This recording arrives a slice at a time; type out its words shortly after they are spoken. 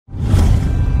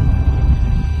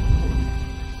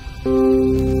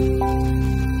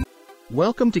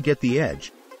Welcome to Get the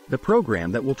Edge, the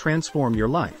program that will transform your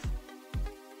life.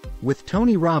 With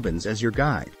Tony Robbins as your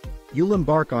guide, you'll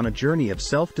embark on a journey of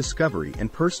self-discovery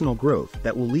and personal growth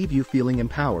that will leave you feeling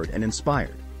empowered and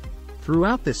inspired.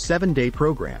 Throughout this 7-day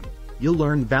program, you'll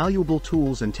learn valuable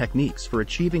tools and techniques for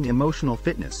achieving emotional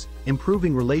fitness,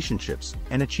 improving relationships,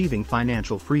 and achieving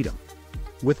financial freedom.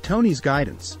 With Tony's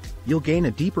guidance, you'll gain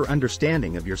a deeper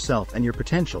understanding of yourself and your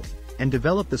potential, and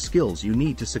develop the skills you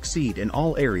need to succeed in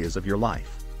all areas of your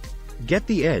life. Get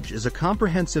the Edge is a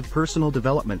comprehensive personal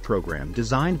development program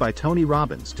designed by Tony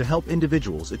Robbins to help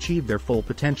individuals achieve their full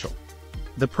potential.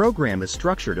 The program is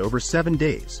structured over 7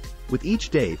 days, with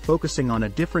each day focusing on a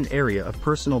different area of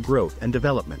personal growth and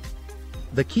development.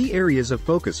 The key areas of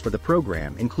focus for the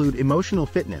program include emotional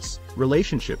fitness,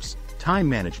 relationships, time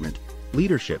management,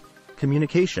 leadership,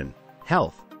 communication,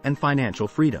 health, and financial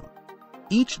freedom.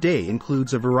 Each day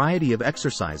includes a variety of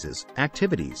exercises,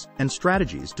 activities, and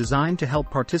strategies designed to help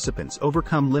participants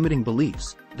overcome limiting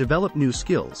beliefs, develop new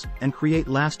skills, and create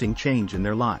lasting change in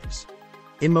their lives.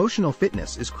 Emotional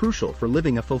fitness is crucial for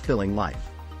living a fulfilling life.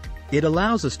 It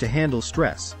allows us to handle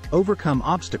stress, overcome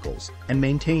obstacles, and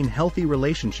maintain healthy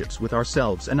relationships with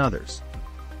ourselves and others.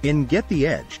 In Get the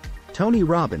Edge, Tony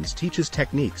Robbins teaches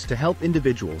techniques to help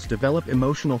individuals develop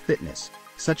emotional fitness,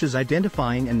 such as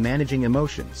identifying and managing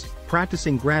emotions,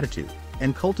 practicing gratitude,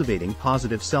 and cultivating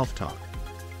positive self-talk.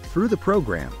 Through the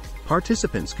program,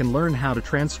 participants can learn how to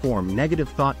transform negative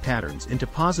thought patterns into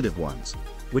positive ones,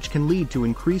 which can lead to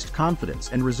increased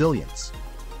confidence and resilience.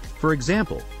 For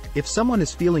example, if someone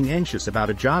is feeling anxious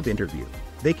about a job interview,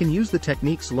 they can use the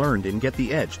techniques learned in Get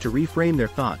the Edge to reframe their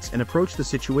thoughts and approach the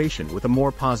situation with a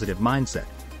more positive mindset.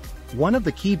 One of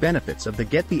the key benefits of the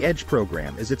Get the Edge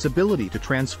program is its ability to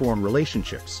transform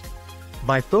relationships.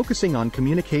 By focusing on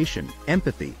communication,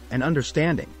 empathy, and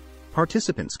understanding,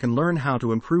 participants can learn how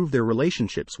to improve their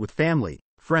relationships with family,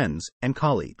 friends, and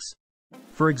colleagues.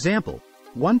 For example,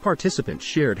 one participant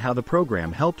shared how the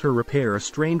program helped her repair a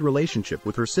strained relationship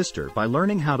with her sister by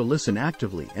learning how to listen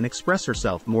actively and express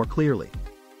herself more clearly.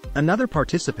 Another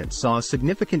participant saw a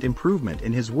significant improvement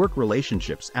in his work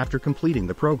relationships after completing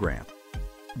the program.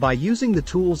 By using the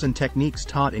tools and techniques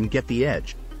taught in Get the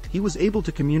Edge, he was able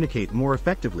to communicate more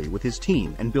effectively with his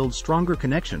team and build stronger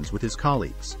connections with his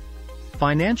colleagues.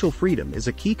 Financial freedom is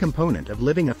a key component of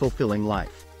living a fulfilling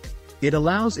life. It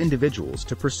allows individuals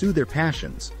to pursue their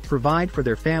passions, provide for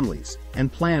their families,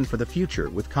 and plan for the future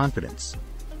with confidence.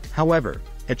 However,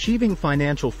 achieving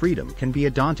financial freedom can be a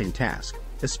daunting task,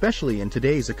 especially in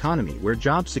today's economy where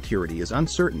job security is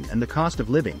uncertain and the cost of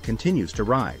living continues to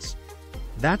rise.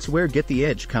 That's where Get the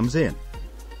Edge comes in.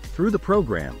 Through the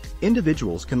program,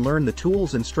 individuals can learn the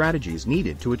tools and strategies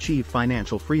needed to achieve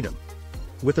financial freedom.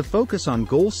 With a focus on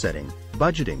goal setting,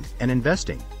 budgeting, and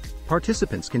investing,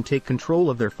 participants can take control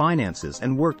of their finances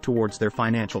and work towards their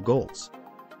financial goals.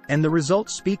 And the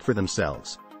results speak for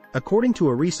themselves. According to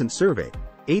a recent survey,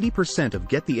 80% of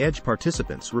Get the Edge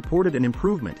participants reported an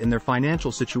improvement in their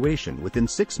financial situation within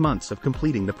 6 months of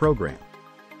completing the program.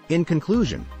 In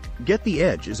conclusion, Get the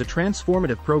Edge is a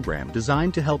transformative program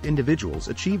designed to help individuals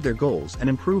achieve their goals and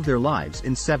improve their lives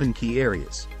in 7 key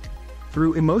areas.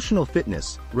 Through emotional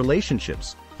fitness,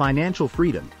 relationships, financial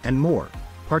freedom, and more,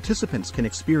 participants can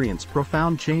experience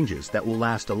profound changes that will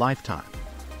last a lifetime.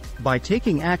 By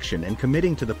taking action and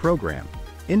committing to the program,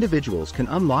 individuals can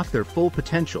unlock their full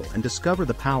potential and discover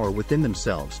the power within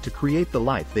themselves to create the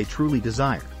life they truly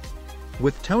desire.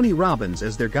 With Tony Robbins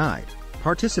as their guide,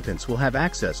 participants will have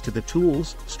access to the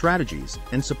tools, strategies,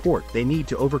 and support they need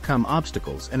to overcome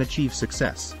obstacles and achieve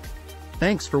success.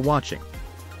 Thanks for watching.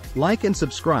 Like and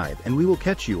subscribe, and we will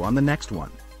catch you on the next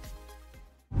one.